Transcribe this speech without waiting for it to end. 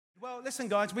Well, listen,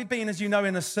 guys, we've been, as you know,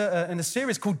 in a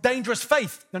series called Dangerous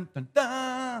Faith. Dun, dun,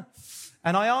 dun.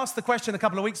 And I asked the question a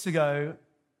couple of weeks ago,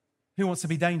 who wants to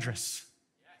be dangerous?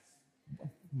 Yes.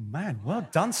 Man, well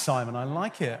done, Simon. I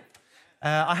like it.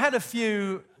 I had a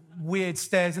few weird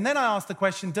stares, and then I asked the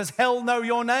question, does hell know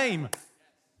your name?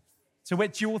 To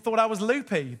which you all thought I was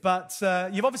loopy, but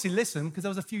you've obviously listened because there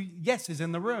was a few yeses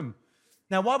in the room.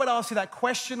 Now, why would I ask you that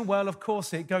question? Well, of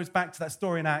course, it goes back to that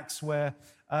story in Acts where,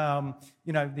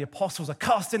 the apostles are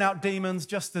casting out demons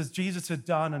just as Jesus had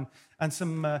done, and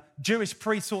some Jewish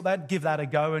priests thought they'd give that a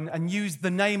go and used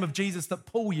the name of Jesus that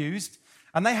Paul used,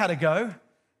 and they had a go.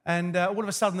 And all of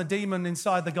a sudden, the demon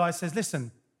inside the guy says,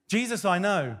 listen, Jesus I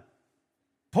know,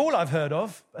 Paul I've heard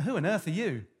of, but who on earth are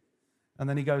you? And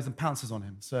then he goes and pounces on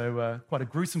him. So quite a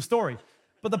gruesome story.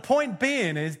 But the point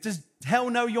being is, does hell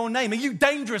know your name? Are you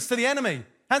dangerous to the enemy?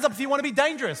 Hands up if you want to be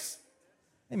dangerous.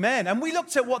 Amen. And we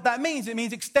looked at what that means. It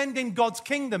means extending God's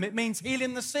kingdom. It means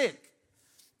healing the sick.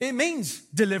 It means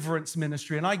deliverance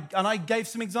ministry. And I gave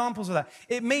some examples of that.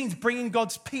 It means bringing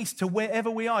God's peace to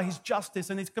wherever we are, his justice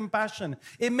and his compassion.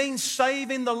 It means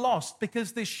saving the lost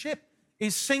because this ship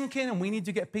is sinking and we need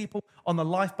to get people on the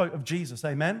lifeboat of Jesus.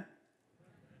 Amen.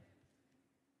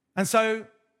 And so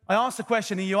I asked the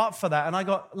question, are you up for that? And I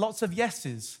got lots of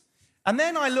yeses. And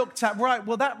then I looked at, right,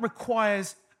 well, that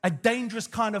requires a dangerous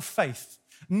kind of faith,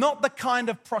 not the kind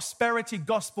of prosperity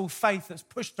gospel faith that's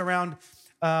pushed around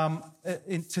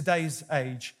in today's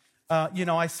age.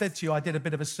 I said to you, I did a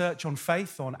bit of a search on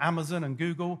faith on Amazon and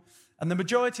Google, and the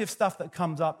majority of stuff that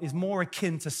comes up is more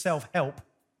akin to self-help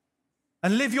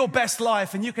and live your best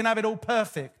life and you can have it all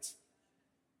perfect.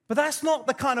 But that's not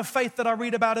the kind of faith that I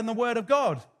read about in the Word of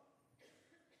God.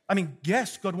 I mean,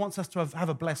 yes, God wants us to have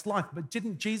a blessed life, but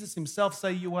didn't Jesus himself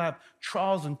say you will have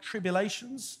trials and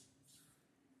tribulations?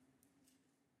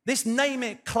 This name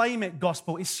it, claim it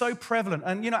gospel is so prevalent.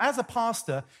 And, as a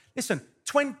pastor, listen,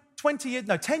 10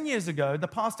 years ago, the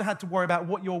pastor had to worry about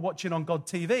what you're watching on God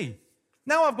TV.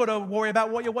 Now I've got to worry about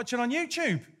what you're watching on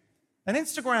YouTube and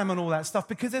Instagram and all that stuff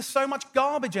because there's so much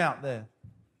garbage out there.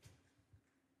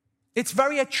 It's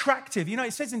very attractive.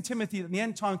 It says in Timothy that in the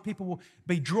end times people will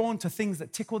be drawn to things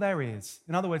that tickle their ears.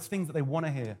 In other words, things that they want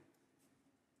to hear.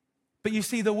 But you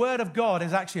see, the word of God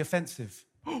is actually offensive.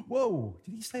 Whoa,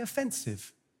 did he say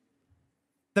offensive?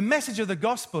 The message of the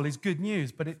gospel is good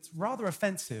news, but it's rather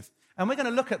offensive. And we're going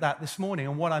to look at that this morning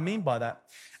and what I mean by that.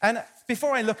 And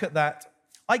before I look at that,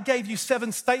 I gave you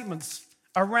 7 statements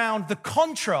around the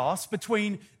contrast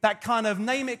between that kind of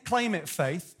name it, claim it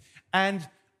faith and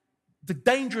the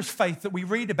dangerous faith that we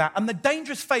read about and the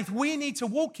dangerous faith we need to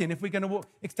walk in if we're going to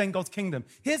extend God's kingdom.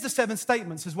 Here's the 7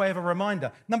 statements as way of a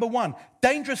reminder. Number 1,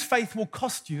 dangerous faith will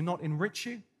cost you, not enrich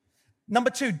you. Number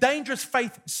 2, dangerous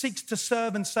faith seeks to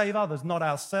serve and save others, not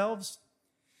ourselves.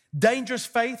 Dangerous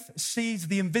faith sees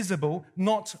the invisible,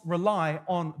 not rely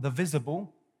on the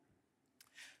visible.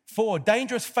 4,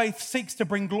 dangerous faith seeks to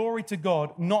bring glory to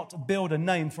God, not build a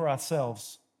name for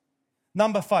ourselves.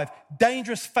 Number 5,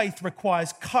 dangerous faith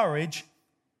requires courage,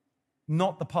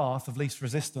 not the path of least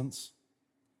resistance.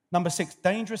 Number 6,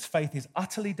 dangerous faith is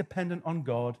utterly dependent on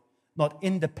God, not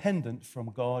independent from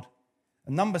God.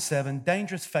 And number 7,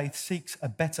 dangerous faith seeks a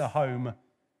better home,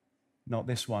 not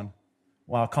this one.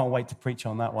 Well, I can't wait to preach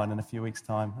on that one in a few weeks'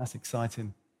 time. That's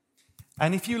exciting.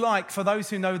 And if you like, for those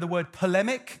who know the word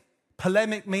polemic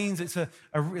means it's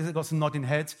got some nodding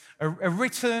heads, a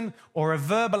written or a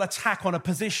verbal attack on a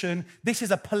position. This is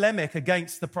a polemic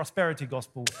against the prosperity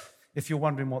gospel, if you're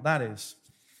wondering what that is.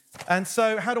 And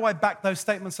so how do I back those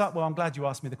statements up? Well, I'm glad you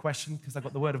asked me the question because I've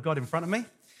got the word of God in front of me.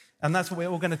 And that's what we're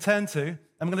all going to turn to.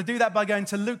 I'm going to do that by going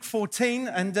to Luke 14.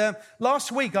 And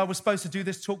last week I was supposed to do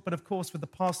this talk, but of course with the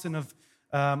passing of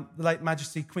the late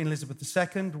Majesty Queen Elizabeth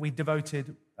II, we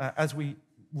devoted, as we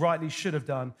rightly should have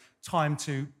done, time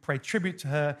to pay tribute to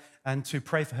her and to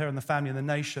pray for her and the family and the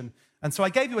nation. And so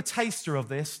I gave you a taster of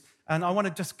this, and I want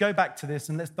to just go back to this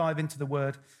and let's dive into the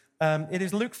word. It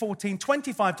is Luke 14,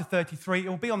 25 to 33. It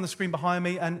will be on the screen behind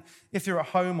me, and if you're at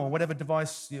home or whatever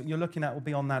device you're looking at will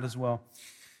be on that as well.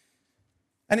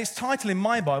 And it's titled in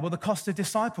my Bible, The Cost of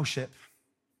Discipleship.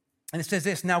 And it says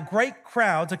this, now great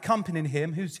crowds accompanying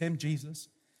him, who's him, Jesus.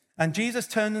 And Jesus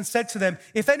turned and said to them,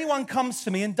 if anyone comes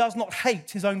to me and does not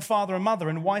hate his own father and mother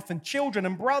and wife and children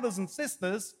and brothers and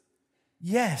sisters,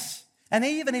 yes, and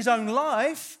even his own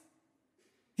life,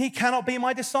 he cannot be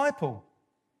my disciple.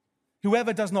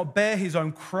 Whoever does not bear his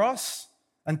own cross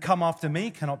and come after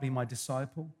me cannot be my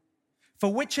disciple.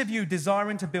 For which of you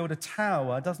desiring to build a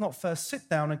tower does not first sit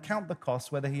down and count the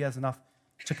cost whether he has enough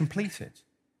to complete it?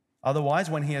 Otherwise,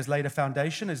 when he has laid a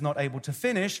foundation, is not able to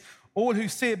finish, all who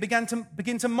see it begin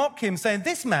to mock him, saying,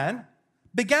 this man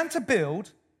began to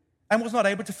build and was not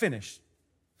able to finish?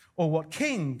 Or what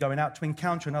king going out to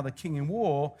encounter another king in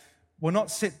war will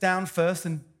not sit down first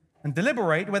and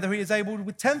deliberate whether he is able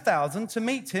with 10,000 to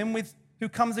meet him with who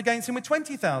comes against him with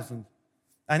 20,000?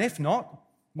 And if not,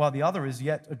 while the other is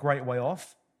yet a great way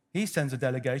off, he sends a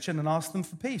delegation and asks them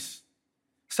for peace.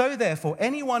 So therefore,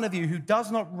 any one of you who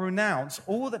does not renounce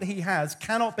all that he has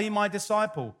cannot be my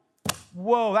disciple.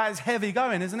 Whoa, that is heavy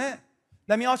going, isn't it?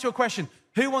 Let me ask you a question.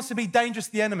 Who wants to be dangerous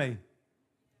to the enemy?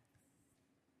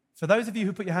 For those of you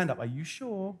who put your hand up, are you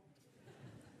sure?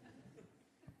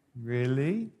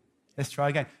 Really? Let's try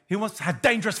again. Who wants to have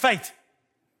dangerous faith?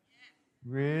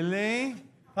 Really?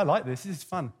 I like this. This is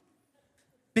fun.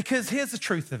 Because here's the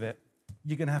truth of it.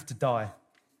 You're going to have to die.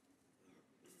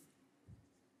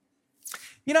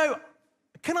 You know,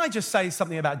 can I just say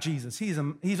something about Jesus?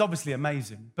 He's obviously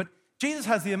amazing, but Jesus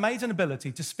has the amazing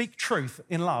ability to speak truth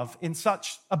in love in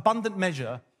such abundant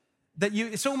measure that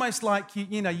it's almost like,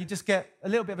 you just get a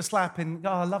little bit of a slap and,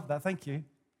 I love that, thank you.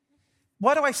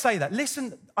 Why do I say that?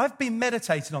 Listen, I've been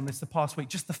meditating on this the past week,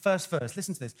 just the first verse.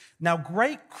 Listen to this. Now,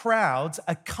 great crowds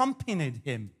accompanied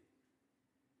him.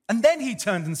 And then he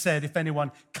turned and said, if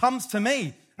anyone comes to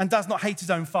me and does not hate his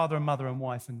own father and mother and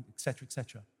wife, and et cetera, et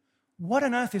cetera. What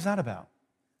on earth is that about?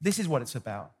 This is what it's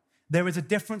about. There is a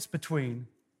difference between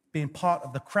being part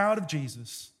of the crowd of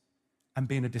Jesus and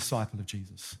being a disciple of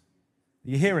Jesus. Are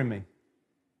you hearing me?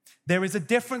 There is a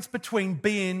difference between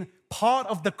being part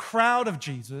of the crowd of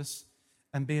Jesus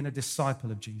and being a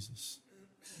disciple of Jesus.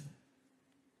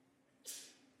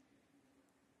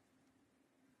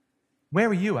 Where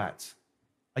are you at?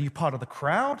 Are you part of the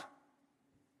crowd?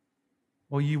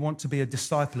 Or you want to be a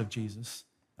disciple of Jesus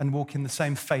and walk in the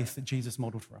same faith that Jesus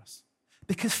modeled for us?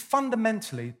 Because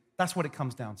fundamentally, that's what it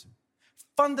comes down to.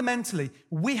 Fundamentally,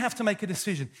 we have to make a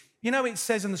decision. You know, it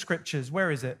says in the scriptures,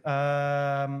 where is it?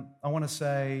 I want to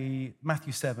say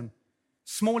Matthew 7.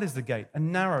 Small is the gate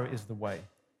and narrow is the way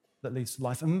that leads to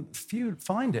life, and few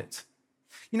find it.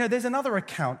 You know, there's another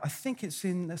account. I think it's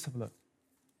in, let's have a look.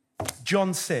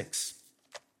 John 6.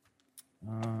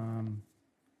 I'm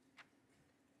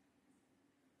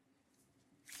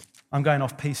going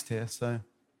off piste here, so you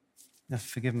have to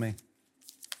forgive me.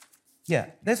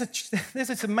 Yeah, there's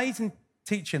this amazing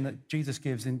teaching that Jesus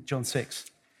gives in John 6.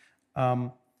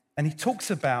 And he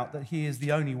talks about that he is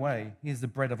the only way, he is the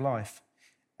bread of life.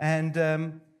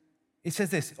 And it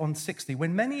says this on 60,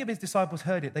 when many of his disciples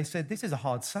heard it, they said, this is a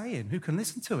hard saying, who can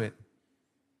listen to it?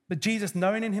 But Jesus,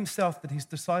 knowing in himself that his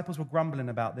disciples were grumbling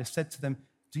about this, said to them,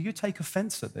 do you take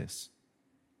offense at this?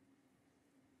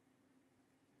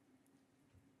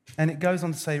 And it goes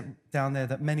on to say down there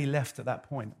that many left at that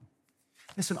point.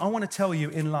 Listen, I want to tell you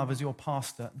in love as your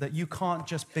pastor that you can't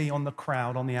just be on the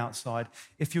crowd on the outside.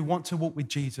 If you want to walk with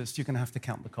Jesus, you're going to have to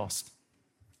count the cost.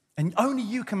 And only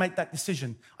you can make that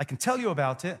decision. I can tell you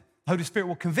about it. The Holy Spirit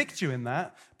will convict you in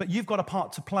that, but you've got a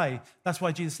part to play. That's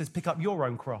why Jesus says, pick up your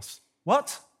own cross.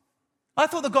 What? I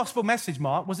thought the gospel message,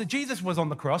 Mark, was that Jesus was on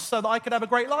the cross so that I could have a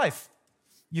great life.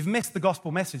 You've missed the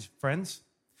gospel message, friends.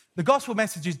 The gospel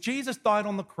message is Jesus died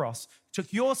on the cross,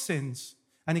 took your sins,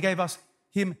 and he gave us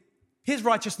his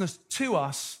righteousness to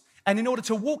us. And in order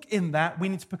to walk in that, we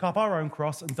need to pick up our own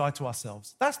cross and die to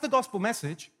ourselves. That's the gospel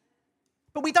message.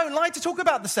 But we don't like to talk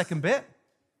about the second bit,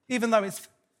 even though it's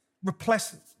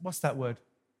what's that word?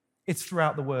 It's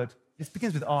throughout the word. It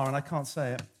begins with R and I can't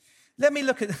say it. Let me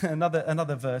look at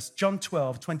another verse, John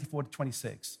 12, 24 to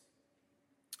 26.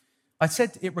 I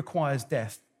said it requires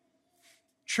death.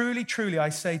 Truly, truly, I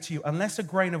say to you, unless a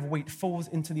grain of wheat falls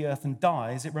into the earth and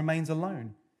dies, it remains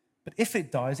alone. But if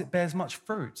it dies, it bears much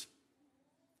fruit.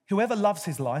 Whoever loves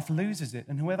his life loses it,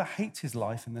 and whoever hates his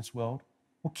life in this world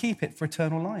will keep it for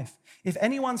eternal life. If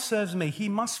anyone serves me, he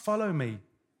must follow me.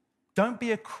 Don't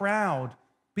be a crowd,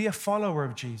 be a follower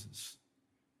of Jesus.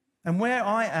 And where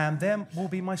I am, there will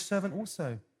be my servant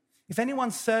also. If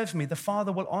anyone serves me, the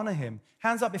Father will honor him.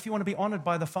 Hands up if you want to be honored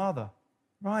by the Father.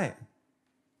 Right.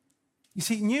 You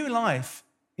see, new life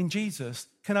in Jesus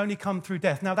can only come through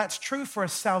death. Now, that's true for a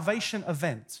salvation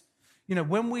event. You know,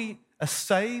 when we are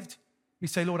saved, we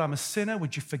say, Lord, I'm a sinner.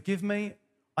 Would you forgive me?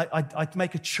 I'd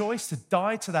make a choice to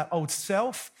die to that old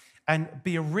self and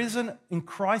be arisen in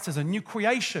Christ as a new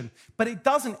creation. But it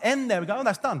doesn't end there. We go, oh,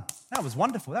 that's done. That was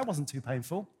wonderful. That wasn't too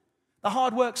painful. The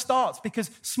hard work starts because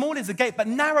small is the gate, but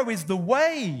narrow is the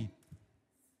way.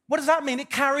 What does that mean? It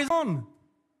carries on.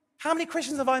 How many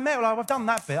Christians have I met? Well, I've done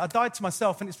that bit. I died to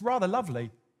myself, and it's rather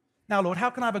lovely. Now, Lord, how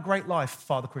can I have a great life,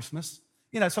 Father Christmas?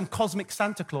 You know, some cosmic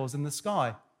Santa Claus in the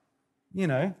sky. You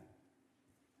know,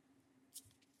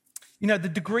 the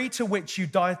degree to which you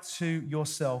die to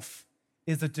yourself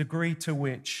is the degree to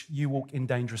which you walk in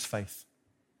dangerous faith.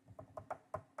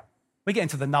 We get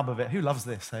into the nub of it. Who loves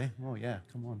this, eh? Oh, yeah,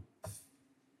 come on.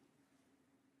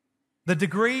 The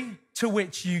degree to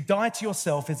which you die to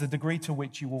yourself is the degree to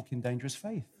which you walk in dangerous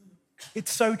faith.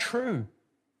 It's so true.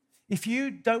 If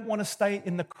you don't want to stay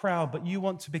in the crowd, but you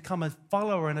want to become a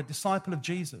follower and a disciple of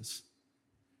Jesus,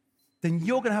 then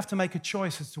you're going to have to make a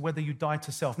choice as to whether you die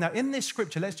to self. Now, in this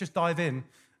scripture, let's just dive in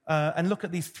and look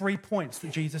at these 3 points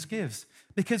that Jesus gives.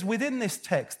 Because within this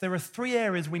text, there are 3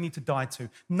 areas we need to die to.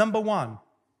 Number 1,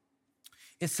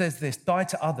 it says this: die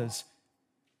to others.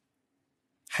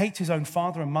 Hate his own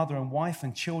father and mother and wife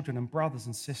and children and brothers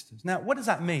and sisters. Now, what does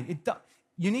that mean?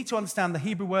 You need to understand the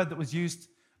Hebrew word that was used,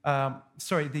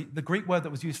 the Greek word that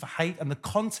was used for hate and the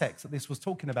context that this was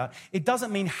talking about. It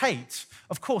doesn't mean hate.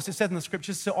 Of course, it said in the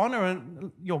scriptures to honor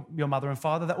your mother and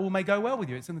father, that all may go well with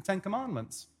you. It's in the 10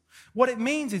 Commandments. What it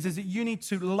means is that you need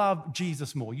to love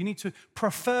Jesus more. You need to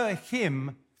prefer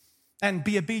him and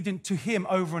be obedient to him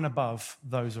over and above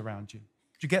those around you.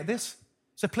 Do you get this?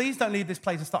 So please don't leave this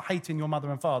place and start hating your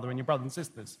mother and father and your brothers and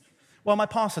sisters. Well, my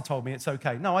pastor told me it's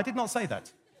okay. No, I did not say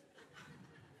that.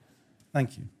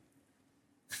 Thank you.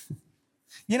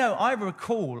 I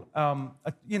recall,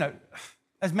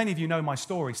 as many of you know my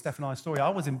story, Steph and I's story, I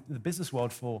was in the business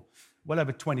world for well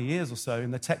over 20 years or so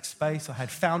in the tech space. I had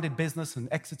founded business and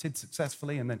exited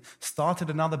successfully and then started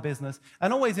another business.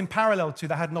 And always in parallel to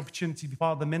that, I had an opportunity to be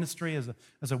part of the ministry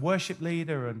as a worship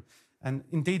leader and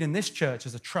indeed in this church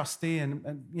as a trustee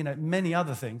and many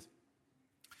other things.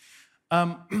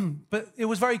 But it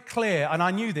was very clear, and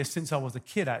I knew this since I was a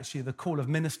kid actually, the call of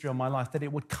ministry on my life, that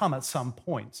it would come at some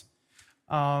point.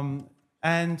 And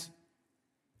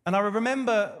I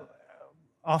remember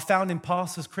our founding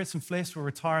pastors, Chris and Fliss, were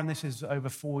retiring. This is over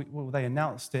they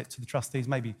announced it to the trustees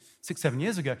maybe 6-7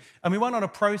 years ago. And we went on a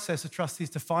process of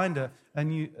trustees to find a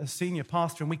senior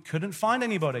pastor, and we couldn't find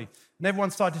anybody. And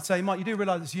everyone started to say, Mark, you do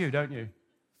realize it's you, don't you?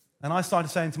 And I started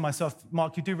saying to myself,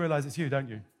 Mark, you do realize it's you, don't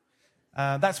you?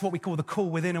 That's what we call the call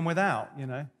within and without,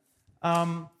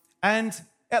 And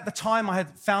at the time, I had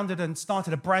founded and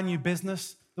started a brand new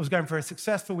business that was going very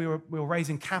successful. We were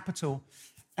raising capital.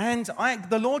 And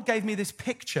the Lord gave me this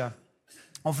picture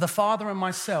of the Father and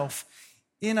myself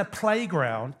in a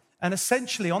playground, and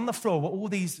essentially on the floor were all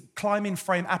these climbing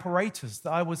frame apparatus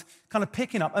that I was kind of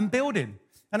picking up and building.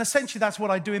 And essentially that's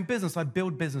what I do in business. I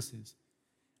build businesses.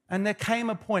 And there came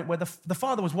a point where the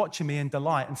Father was watching me in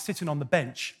delight and sitting on the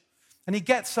bench. And he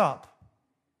gets up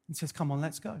and says, come on,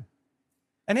 let's go.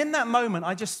 And in that moment,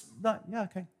 I just, yeah,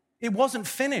 okay. It wasn't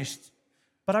finished.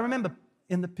 But I remember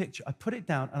in the picture, I put it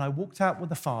down and I walked out with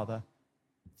the Father.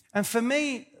 And for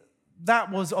me, that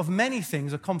was of many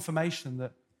things a confirmation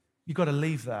that you've got to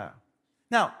leave that.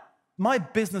 Now, my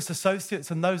business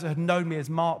associates and those that had known me as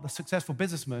Mark, the successful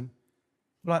businessman,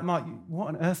 were like, Mark, what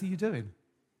on earth are you doing?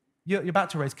 You're about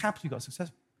to raise capital, you've got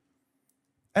success.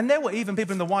 And there were even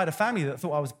people in the wider family that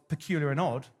thought I was peculiar and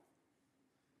odd.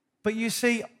 But you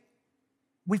see,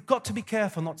 we've got to be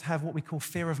careful not to have what we call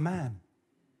fear of man.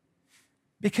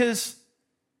 Because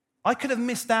I could have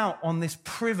missed out on this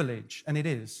privilege, and it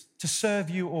is, to serve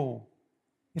you all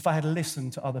if I had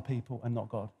listened to other people and not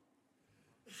God.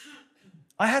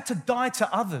 I had to die to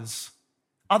others'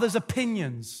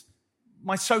 opinions,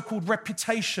 my so-called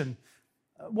reputation,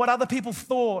 what other people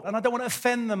thought, and I don't want to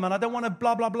offend them, and I don't want to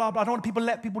blah, blah, blah, blah. I don't want people to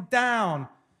let people down.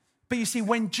 But you see,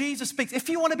 when Jesus speaks, if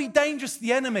you want to be dangerous to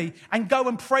the enemy and go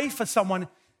and pray for someone,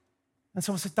 and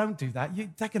someone says, don't do that,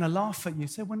 they're going to laugh at you. You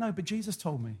say, well, no, but Jesus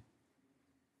told me.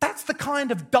 That's the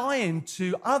kind of dying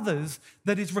to others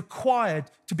that is required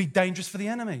to be dangerous for the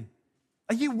enemy.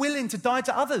 Are you willing to die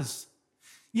to others?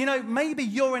 Maybe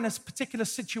you're in a particular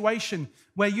situation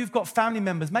where you've got family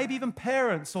members, maybe even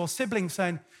parents or siblings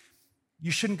saying, you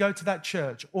shouldn't go to that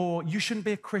church, or you shouldn't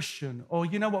be a Christian, or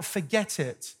you know what, forget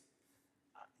it.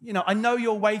 I know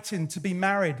you're waiting to be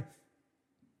married,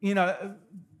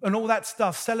 and all that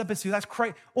stuff, celibacy, that's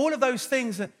great. All of those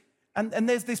things, and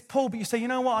there's this pull, but you say, you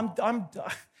know what,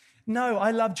 no, I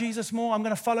love Jesus more, I'm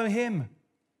going to follow him.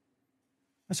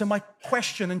 And so my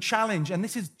question and challenge, and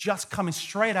this is just coming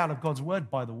straight out of God's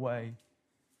word, by the way,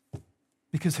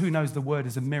 because who knows, the word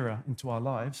is a mirror into our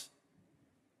lives.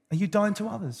 Are you dying to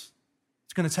others?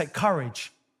 It's going to take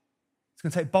courage. It's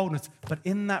going to take boldness. But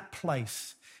in that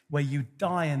place where you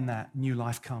die in that, new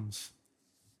life comes.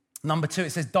 Number 2, it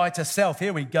says, die to self.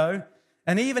 Here we go.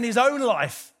 And even his own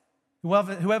life.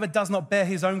 Whoever does not bear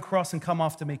his own cross and come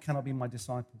after me cannot be my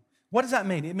disciple. What does that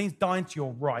mean? It means dying to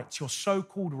your rights, your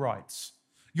so-called rights,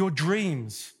 your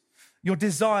dreams, your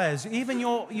desires, even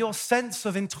your sense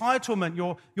of entitlement,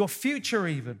 your future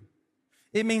even.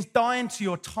 It means dying to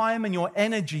your time and your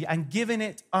energy and giving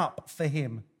it up for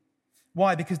him.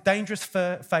 Why? Because dangerous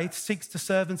faith seeks to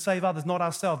serve and save others, not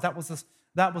ourselves. That was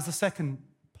the second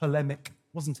polemic,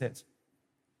 wasn't it?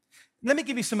 Let me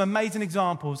give you some amazing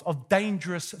examples of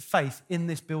dangerous faith in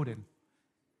this building.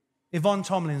 Yvonne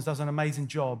Tomlins does an amazing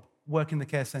job working the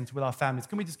care centre with our families.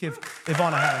 Can we just give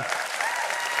Yvonne a hand?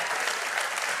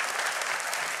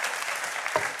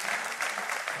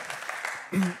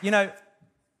 You know,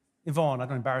 Yvonne, I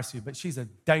don't embarrass you, but she's a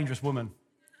dangerous woman.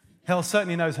 Hell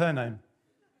certainly knows her name.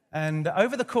 And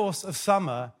over the course of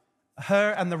summer,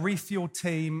 her and the Refuel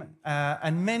team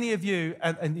and many of you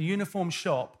in the uniform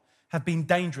shop have been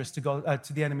dangerous to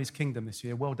the enemy's kingdom this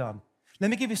year. Well done. Let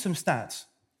me give you some stats.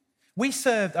 We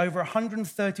served over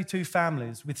 132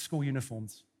 families with school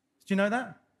uniforms. Do you know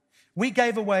that? We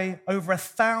gave away over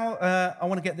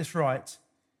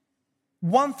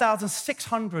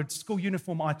 1,600 school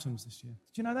uniform items this year.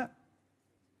 Did you know that?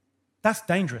 That's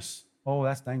dangerous. Oh,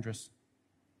 that's dangerous.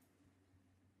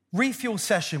 Refuel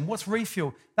session. What's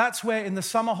refuel? That's where in the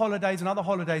summer holidays and other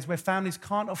holidays where families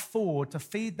can't afford to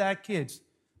feed their kids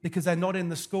because they're not in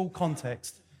the school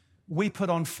context, we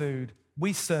put on food,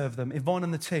 we serve them. Yvonne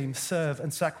and the team serve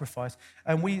and sacrifice.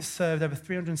 And we served over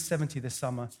 370 this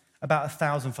summer, about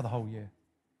 1,000 for the whole year.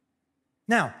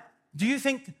 Now, do you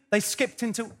think they skipped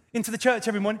into the church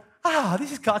every morning? I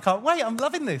can't wait, I'm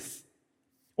loving this.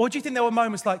 Or do you think there were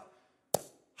moments like,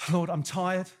 Lord, I'm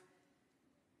tired.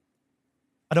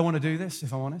 I don't want to do this,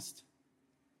 if I'm honest.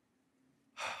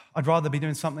 I'd rather be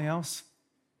doing something else.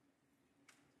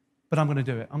 But I'm going to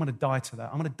do it. I'm going to die to that.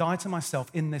 I'm going to die to myself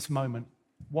in this moment.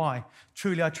 Why?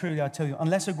 Truly, I tell you,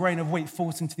 unless a grain of wheat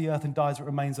falls into the earth and dies, it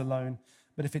remains alone.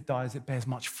 But if it dies, it bears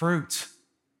much fruit.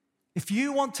 If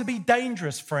you want to be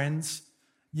dangerous, friends,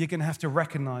 you're going to have to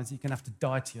recognize you're going to have to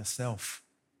die to yourself,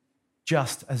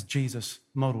 just as Jesus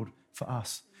modeled for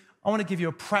us. I want to give you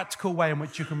a practical way in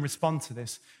which you can respond to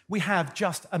this. We have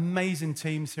just amazing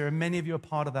teams here, and many of you are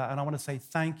part of that, and I want to say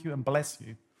thank you and bless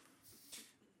you.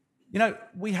 You know,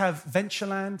 we have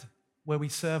Ventureland, where we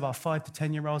serve our 5 to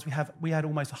 10-year-olds. We had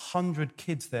almost 100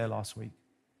 kids there last week.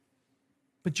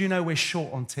 But do you know we're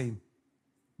short on team?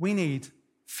 We need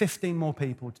 15 more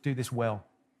people to do this well.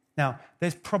 Now,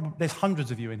 there's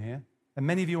hundreds of you in here, and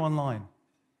many of you online.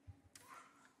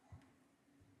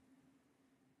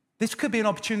 This could be an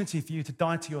opportunity for you to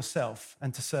die to yourself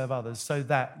and to serve others so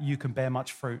that you can bear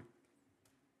much fruit.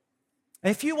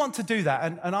 If you want to do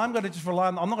that, and I'm going to just rely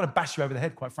on, I'm not going to bash you over the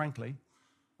head, quite frankly.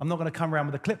 I'm not going to come around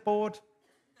with a clipboard,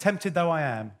 tempted though I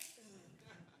am.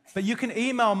 But you can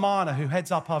email Mana, who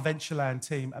heads up our Ventureland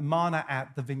team, and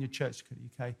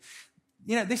mana@thevineyardchurch.uk.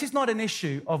 You know, this is not an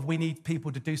issue of we need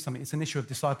people to do something. It's an issue of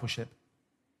discipleship.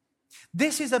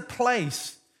 This is a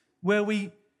place where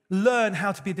we learn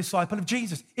how to be a disciple of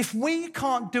Jesus. If we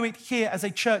can't do it here as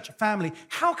a church family,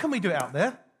 how can we do it out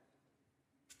there?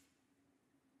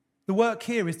 The work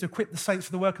here is to equip the saints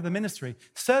for the work of the ministry.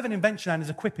 Serving in Ventureland is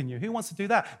equipping you. Who wants to do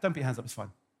that? Don't put your hands up, it's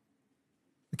fine.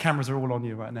 The cameras are all on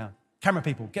you right now. Camera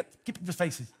people, keep your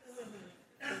faces.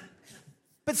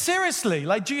 But seriously,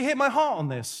 do you hear my heart on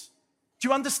this? Do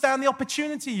you understand the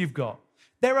opportunity you've got?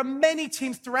 There are many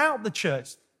teams throughout the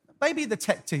church. Maybe the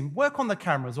tech team, work on the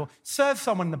cameras or serve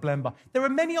someone in the blender. There are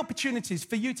many opportunities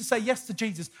for you to say yes to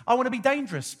Jesus. I want to be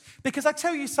dangerous. Because I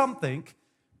tell you something,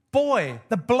 boy,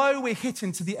 the blow we're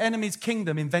hitting to the enemy's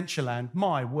kingdom in Ventureland,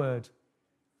 my word.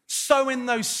 Sowing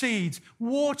those seeds,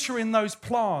 watering those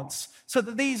plants, so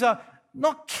that these are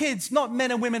not kids, not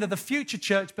men and women of the future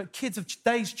church, but kids of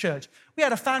today's church. We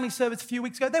had a family service a few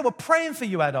weeks ago. They were praying for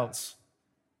you adults.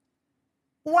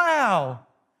 Wow.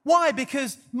 Why?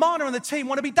 Because Mana and the team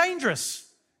want to be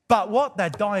dangerous. But what? They're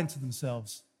dying to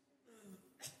themselves.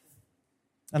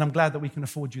 And I'm glad that we can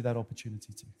afford you that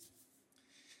opportunity too.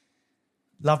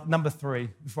 Love, number 3,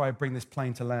 before I bring this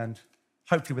plane to land,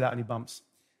 hopefully without any bumps.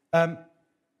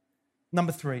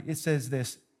 Number 3, it says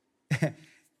this.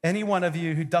 Any one of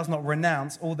you who does not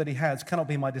renounce all that he has cannot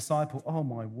be my disciple. Oh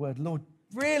my word, Lord,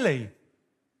 really?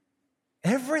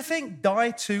 Everything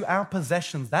die to our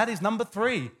possessions. That is number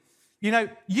 3. You know,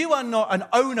 you are not an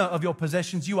owner of your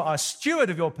possessions. You are a steward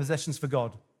of your possessions for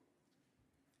God.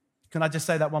 Can I just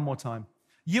say that one more time?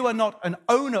 You are not an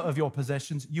owner of your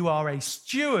possessions. You are a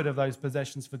steward of those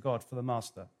possessions for God, for the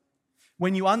Master.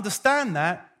 When you understand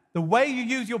that, the way you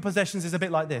use your possessions is a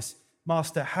bit like this.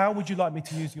 Master, how would you like me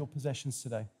to use your possessions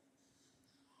today?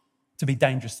 To be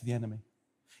dangerous to the enemy.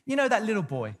 You know that little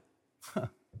boy?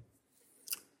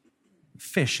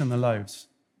 Fish and the loaves.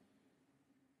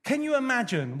 Can you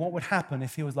imagine what would happen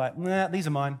if he was like, nah, these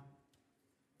are mine.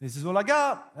 This is all I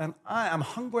got, and I am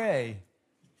hungry.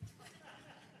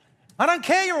 I don't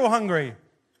care you're all hungry.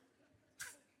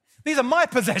 These are my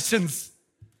possessions.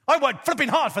 I worked flipping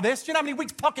hard for this. Do you know how many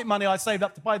weeks' pocket money I saved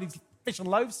up to buy these fish and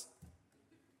loaves?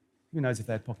 Who knows if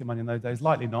they had pocket money in those days?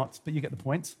 Likely not, but you get the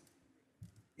point.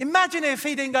 Imagine if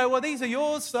he didn't go, well, these are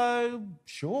yours, so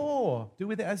sure, do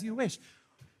with it as you wish.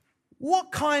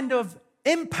 What kind of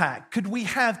impact could we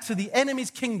have to the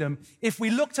enemy's kingdom if we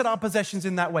looked at our possessions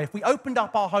in that way, if we opened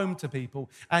up our home to people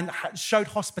and showed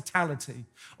hospitality,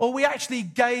 or we actually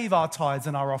gave our tithes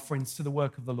and our offerings to the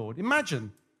work of the Lord?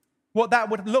 Imagine what that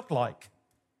would look like.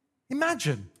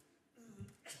 Imagine.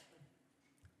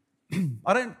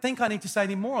 I don't think I need to say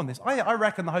any more on this. I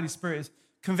reckon the Holy Spirit is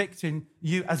convicting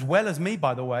you as well as me,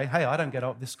 by the way. Hey, I don't get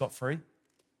out of this scot-free.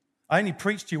 I only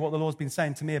preach to you what the Lord's been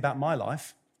saying to me about my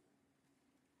life.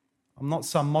 I'm not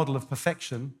some model of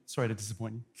perfection. Sorry to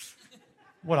disappoint you.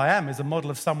 What I am is a model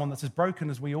of someone that's as broken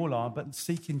as we all are, but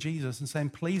seeking Jesus and saying,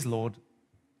 please, Lord.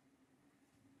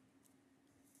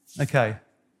 Okay,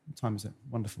 what time is it?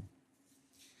 Wonderful.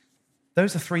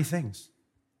 Those are three things.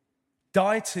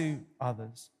 Die to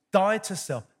others, die to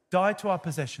self, die to our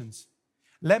possessions.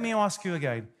 Let me ask you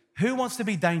again, who wants to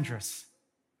be dangerous?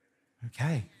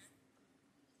 Okay.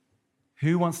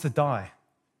 Who wants to die?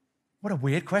 What a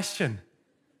weird question.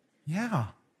 Yeah.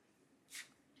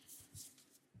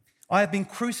 I have been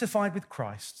crucified with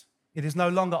Christ. It is no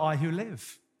longer I who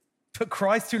live, but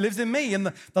Christ who lives in me.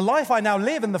 And the life I now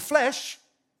live in the flesh,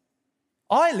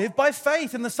 I live by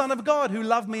faith in the Son of God who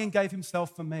loved me and gave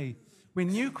himself for me. We're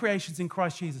new creations in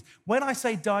Christ Jesus. When I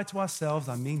say die to ourselves,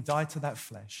 I mean die to that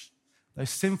flesh. Those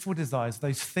sinful desires,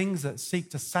 those things that seek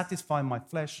to satisfy my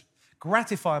flesh,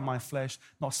 gratify my flesh,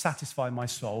 not satisfy my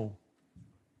soul.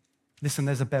 Listen,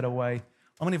 there's a better way.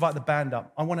 I'm going to invite the band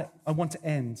up. I want to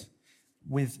end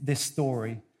with this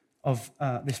story of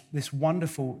this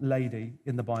wonderful lady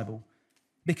in the Bible,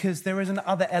 because there is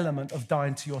another element of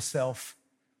dying to yourself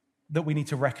that we need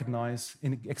to recognize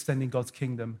in extending God's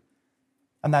kingdom,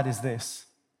 and that is this,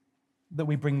 that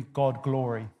we bring God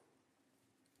glory.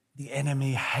 The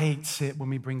enemy hates it when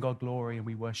we bring God glory and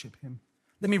we worship him.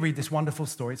 Let me read this wonderful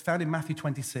story. It's found in Matthew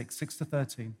 26,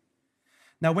 6-13.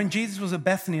 Now, when Jesus was at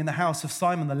Bethany in the house of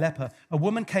Simon the leper, a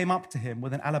woman came up to him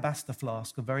with an alabaster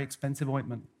flask of very expensive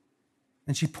ointment,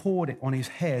 and she poured it on his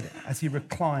head as he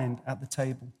reclined at the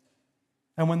table.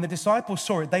 And when the disciples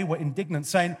saw it, they were indignant,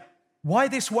 saying, "Why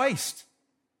this waste?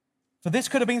 For this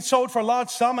could have been sold for a large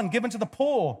sum and given to the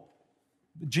poor."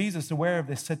 But Jesus, aware of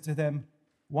this, said to them,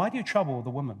 "Why do you trouble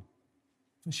the woman?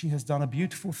 For she has done a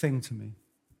beautiful thing to me.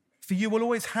 For you will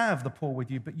always have the poor with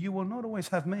you, but you will not always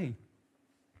have me.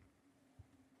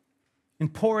 In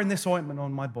pouring this ointment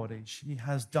on my body, she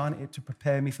has done it to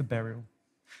prepare me for burial."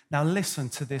 Now listen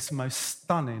to this most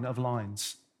stunning of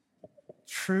lines.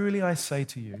 "Truly I say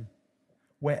to you,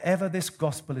 wherever this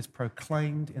gospel is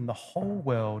proclaimed in the whole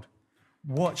world,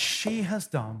 what she has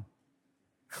done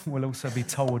will also be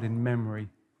told in memory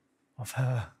of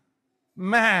her."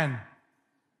 Man,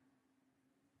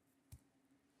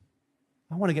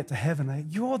 I want to get to heaven. Eh?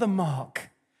 You're the mark.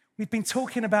 We've been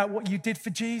talking about what you did for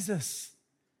Jesus.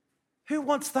 Who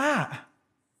wants that?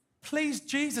 Please,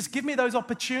 Jesus, give me those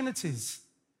opportunities.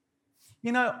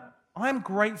 You know, I'm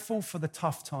grateful for the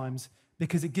tough times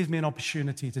because it gives me an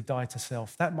opportunity to die to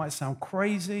self. That might sound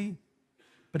crazy,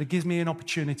 but it gives me an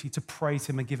opportunity to praise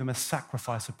him and give him a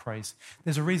sacrifice of praise.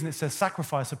 There's a reason it says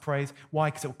sacrifice of praise. Why?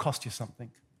 Because it will cost you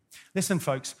something. Listen,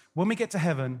 folks, when we get to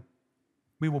heaven,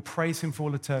 we will praise him for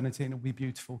all eternity and it will be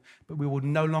beautiful, but we will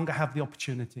no longer have the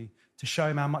opportunity to show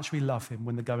him how much we love him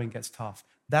when the going gets tough.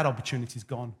 That opportunity is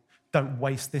gone. Don't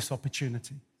waste this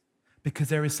opportunity, because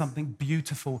there is something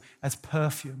beautiful as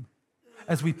perfume,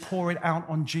 as we pour it out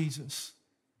on Jesus,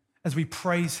 as we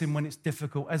praise him when it's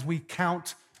difficult, as we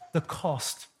count the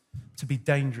cost to be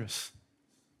dangerous.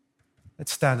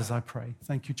 Let's stand as I pray.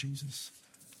 Thank you, Jesus.